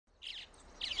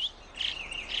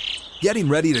Getting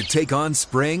ready to take on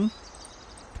spring?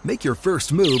 Make your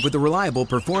first move with the reliable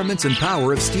performance and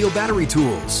power of Steel battery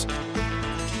tools.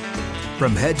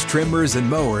 From hedge trimmers and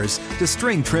mowers to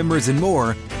string trimmers and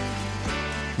more,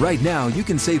 right now you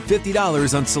can save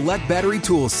 $50 on select battery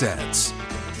tool sets.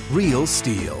 Real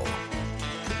Steel.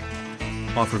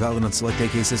 Offer valid on select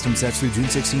AK system sets through June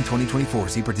 16, 2024.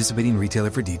 See participating retailer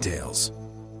for details.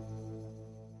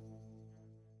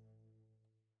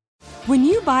 When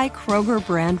you buy Kroger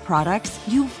brand products,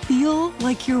 you feel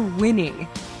like you're winning.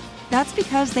 That's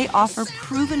because they offer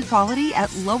proven quality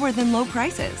at lower than low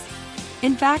prices.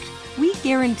 In fact, we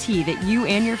guarantee that you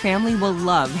and your family will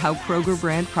love how Kroger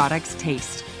brand products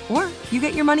taste, or you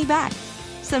get your money back.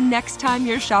 So next time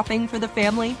you're shopping for the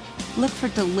family, look for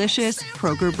delicious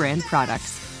Kroger brand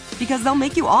products, because they'll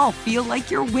make you all feel like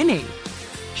you're winning.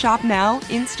 Shop now,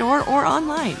 in-store, or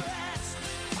online.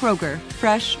 Kroger,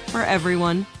 fresh for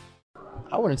everyone.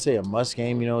 I wouldn't say a must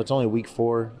game. It's only week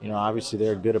 4. Obviously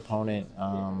they're a good opponent.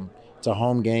 It's a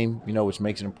home game, which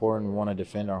makes it important. We want to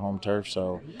defend our home turf.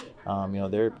 So,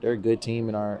 they're a good team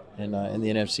in the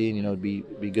NFC, and it'd be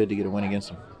good to get a win against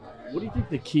them. What do you think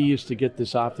the key is to get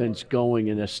this offense going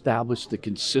and establish the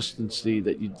consistency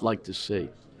that you'd like to see?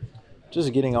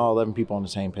 Just getting all 11 people on the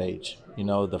same page.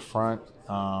 The front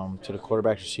to the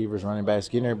quarterbacks, receivers, running backs,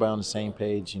 getting everybody on the same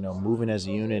page. Moving as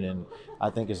a unit, and I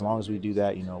think as long as we do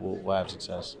that, we'll have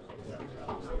success.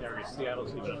 Darius,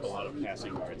 Seattle's given up a lot of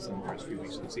passing yards in the first few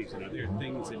weeks of the season. Are there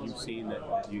things that you've seen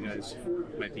that you guys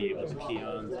might be able to key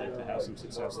on to have some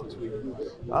success this week?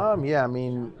 Yeah,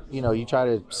 you try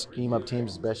to scheme up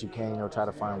teams as best you can, try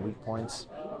to find weak points.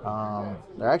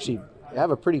 They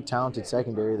have a pretty talented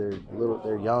secondary.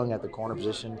 They're young at the corner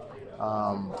position.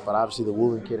 But obviously the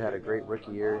Woolen kid had a great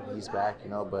rookie year. He's back,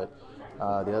 but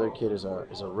the other kid is a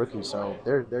rookie. So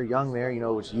they're young there,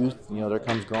 with youth. There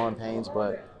comes growing pains,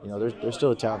 but they're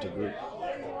still a talented group.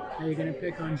 Are you going to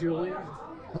pick on Julian?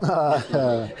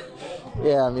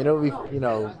 Yeah, it'll be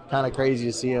kind of crazy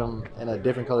to see him in a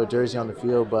different color jersey on the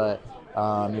field, but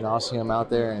I'll see him out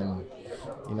there, and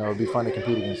it'll be fun to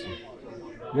compete against him.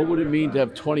 What would it mean to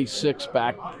have 26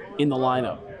 back in the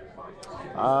lineup?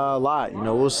 A lot.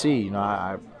 We'll see.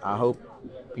 I hope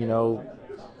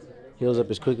heals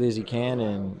up as quickly as he can,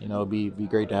 and it'll be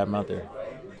great to have him out there.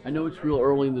 I know it's real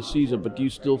early in the season, but do you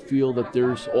still feel that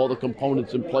there's all the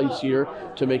components in place here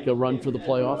to make a run for the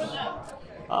playoffs?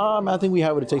 I think we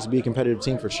have what it takes to be a competitive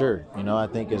team for sure. I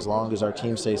think as long as our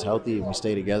team stays healthy and we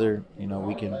stay together,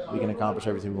 we can accomplish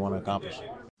everything we want to accomplish.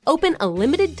 Open a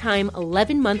limited-time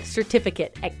 11-month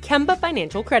certificate at Kemba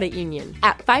Financial Credit Union.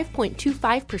 At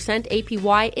 5.25%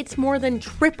 APY, it's more than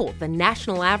triple the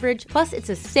national average, plus it's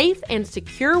a safe and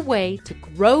secure way to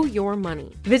grow your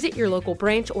money. Visit your local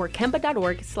branch or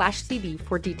kemba.org/cb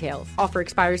for details. Offer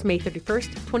expires May 31st,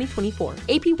 2024.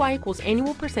 APY equals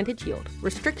annual percentage yield.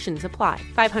 Restrictions apply.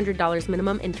 $500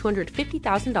 minimum and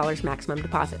 $250,000 maximum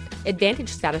deposit. Advantage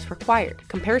status required.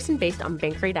 Comparison based on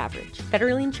bank rate average.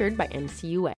 Federally insured by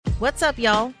NCUA. What's up,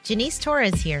 y'all? Janice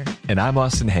Torres here. And I'm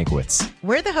Austin Hankwitz.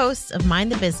 We're the hosts of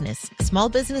Mind the Business, Small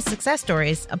Business Success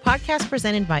Stories, a podcast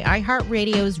presented by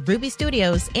iHeartRadio's Ruby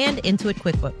Studios and Intuit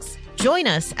QuickBooks. Join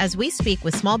us as we speak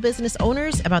with small business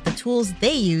owners about the tools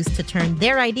they use to turn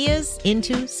their ideas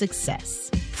into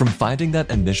success. From finding that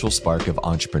initial spark of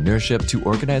entrepreneurship to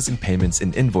organizing payments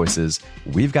and invoices,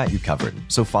 we've got you covered.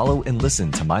 So follow and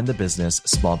listen to Mind the Business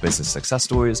Small Business Success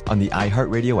Stories on the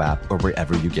iHeartRadio app or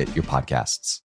wherever you get your podcasts.